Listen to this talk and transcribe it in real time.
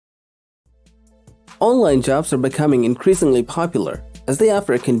Online jobs are becoming increasingly popular as they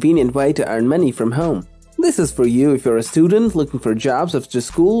offer a convenient way to earn money from home. This is for you if you're a student looking for jobs after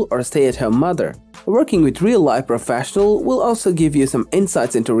school or a stay-at-home mother. Working with real-life professional will also give you some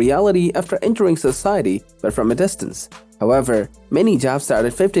insights into reality after entering society, but from a distance. However, many jobs start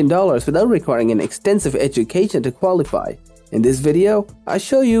at $15 without requiring an extensive education to qualify. In this video, I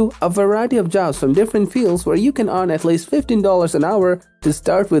show you a variety of jobs from different fields where you can earn at least $15 an hour to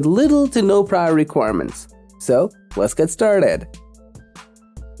start with little to no prior requirements. So, let's get started.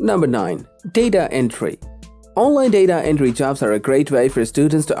 Number 9. Data entry. Online data entry jobs are a great way for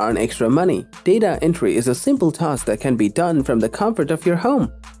students to earn extra money. Data entry is a simple task that can be done from the comfort of your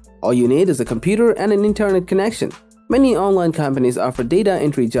home. All you need is a computer and an internet connection. Many online companies offer data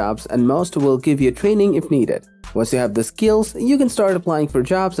entry jobs and most will give you training if needed. Once you have the skills, you can start applying for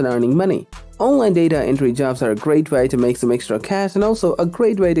jobs and earning money. Online data entry jobs are a great way to make some extra cash and also a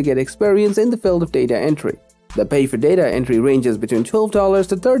great way to get experience in the field of data entry. The pay for data entry ranges between $12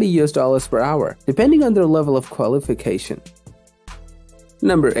 to $30 per hour, depending on their level of qualification.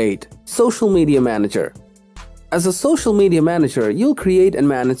 Number 8. Social Media Manager. As a social media manager, you'll create and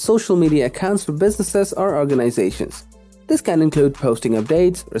manage social media accounts for businesses or organizations. This can include posting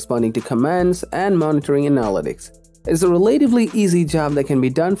updates, responding to commands, and monitoring analytics. It's a relatively easy job that can be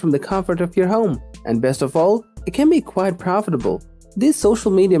done from the comfort of your home. And best of all, it can be quite profitable. These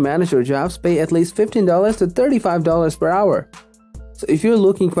social media manager jobs pay at least $15 to $35 per hour. So if you're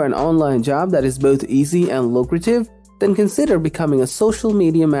looking for an online job that is both easy and lucrative, then consider becoming a social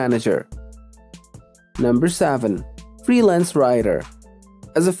media manager. Number 7. Freelance writer.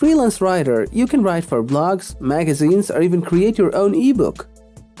 As a freelance writer, you can write for blogs, magazines, or even create your own ebook.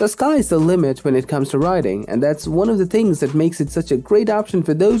 The sky is the limit when it comes to writing, and that's one of the things that makes it such a great option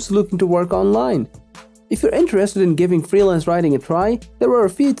for those looking to work online. If you're interested in giving freelance writing a try, there are a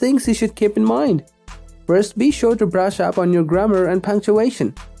few things you should keep in mind. First, be sure to brush up on your grammar and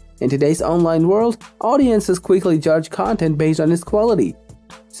punctuation. In today's online world, audiences quickly judge content based on its quality.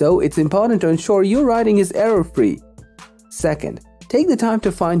 So it's important to ensure your writing is error-free. Second, take the time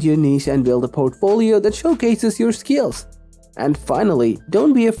to find your niche and build a portfolio that showcases your skills. And finally,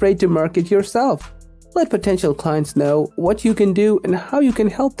 don't be afraid to market yourself. Let potential clients know what you can do and how you can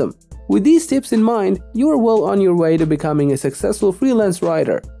help them. With these tips in mind, you are well on your way to becoming a successful freelance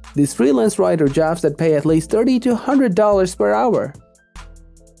writer. These freelance writer jobs that pay at least $30 to $100 per hour.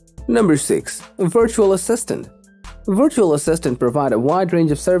 Number 6. Virtual assistant. Virtual assistants provide a wide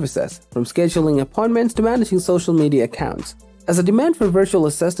range of services, from scheduling appointments to managing social media accounts. As the demand for virtual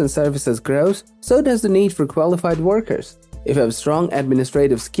assistant services grows, so does the need for qualified workers. If you have strong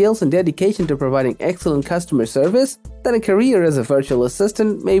administrative skills and dedication to providing excellent customer service, then a career as a virtual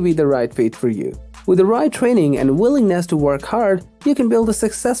assistant may be the right fit for you. With the right training and willingness to work hard, you can build a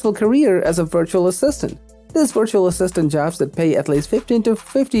successful career as a virtual assistant. There's virtual assistant jobs that pay at least $15 to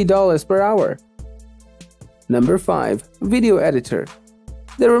 $50 per hour. Number 5. Video editor.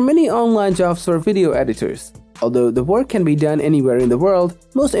 There are many online jobs for video editors. Although the work can be done anywhere in the world,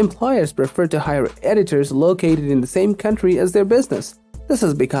 most employers prefer to hire editors located in the same country as their business. This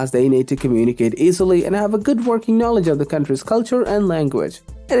is because they need to communicate easily and have a good working knowledge of the country's culture and language.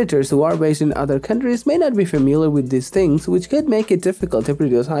 Editors who are based in other countries may not be familiar with these things, which could make it difficult to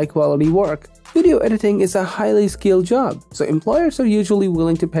produce high-quality work. Video editing is a highly skilled job, so employers are usually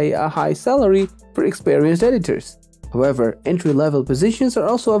willing to pay a high salary for experienced editors. However, entry-level positions are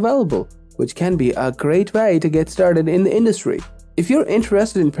also available, which can be a great way to get started in the industry. If you're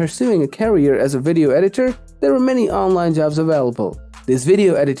interested in pursuing a career as a video editor, there are many online jobs available. These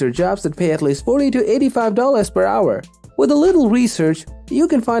video editor jobs that pay at least $40 to $85 per hour. With a little research, you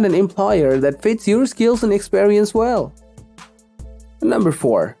can find an employer that fits your skills and experience well. Number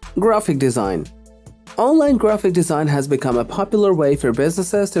 4. Graphic design. Online graphic design has become a popular way for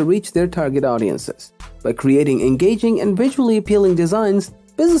businesses to reach their target audiences. By creating engaging and visually appealing designs,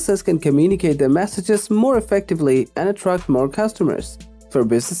 businesses can communicate their messages more effectively and attract more customers. For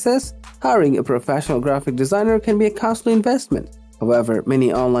businesses, hiring a professional graphic designer can be a costly investment. However,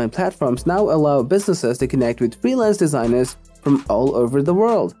 many online platforms now allow businesses to connect with freelance designers from all over the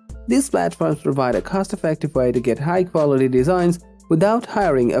world. These platforms provide a cost-effective way to get high-quality designs without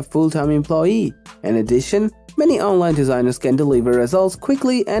hiring a full-time employee. In addition, many online designers can deliver results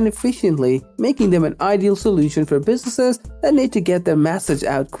quickly and efficiently, making them an ideal solution for businesses that need to get their message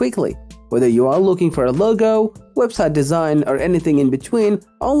out quickly. Whether you are looking for a logo, website design, or anything in between,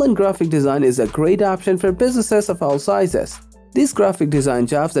 online graphic design is a great option for businesses of all sizes. These graphic design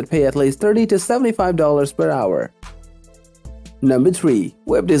jobs that pay at least $30 to $75 per hour. Number 3.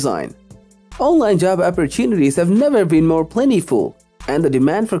 Web design. Online job opportunities have never been more plentiful. And the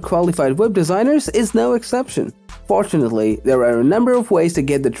demand for qualified web designers is no exception. Fortunately, there are a number of ways to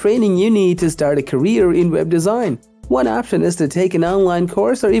get the training you need to start a career in web design. One option is to take an online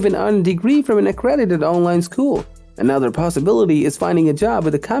course or even earn a degree from an accredited online school. Another possibility is finding a job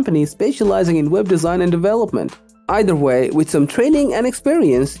with a company specializing in web design and development. Either way, with some training and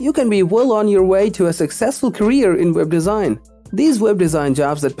experience, you can be well on your way to a successful career in web design. These web design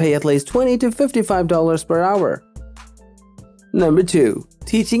jobs that pay at least $20 to $55 per hour. Number 2.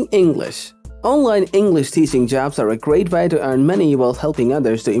 Teaching English. Online English teaching jobs are a great way to earn money while helping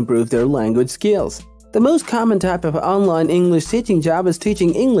others to improve their language skills. The most common type of online English teaching job is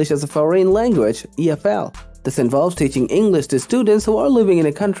teaching English as a foreign language, EFL. This involves teaching English to students who are living in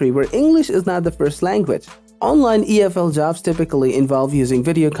a country where English is not the first language. Online EFL jobs typically involve using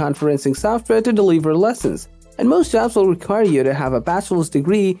video conferencing software to deliver lessons, and most jobs will require you to have a bachelor's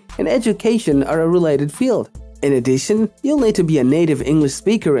degree in education or a related field. In addition, you'll need to be a native English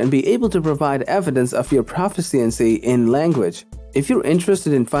speaker and be able to provide evidence of your proficiency in language. If you're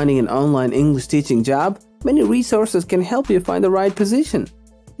interested in finding an online English teaching job, many resources can help you find the right position.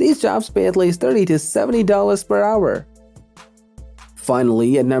 These jobs pay at least $30 to $70 per hour.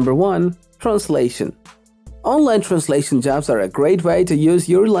 Finally, at number 1, translation. Online translation jobs are a great way to use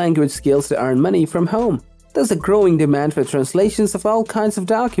your language skills to earn money from home. There's a growing demand for translations of all kinds of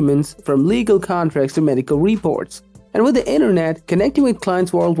documents, from legal contracts to medical reports. And with the internet, connecting with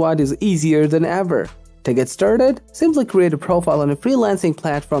clients worldwide is easier than ever. To get started, simply create a profile on a freelancing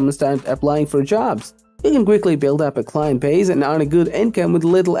platform and start applying for jobs. You can quickly build up a client base and earn a good income with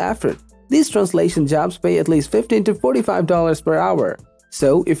little effort. These translation jobs pay at least $15 to $45 per hour.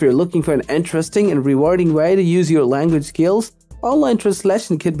 So, if you're looking for an interesting and rewarding way to use your language skills, online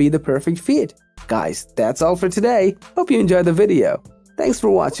translation could be the perfect fit. Guys, that's all for today. Hope you enjoyed the video. Thanks for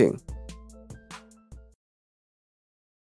watching.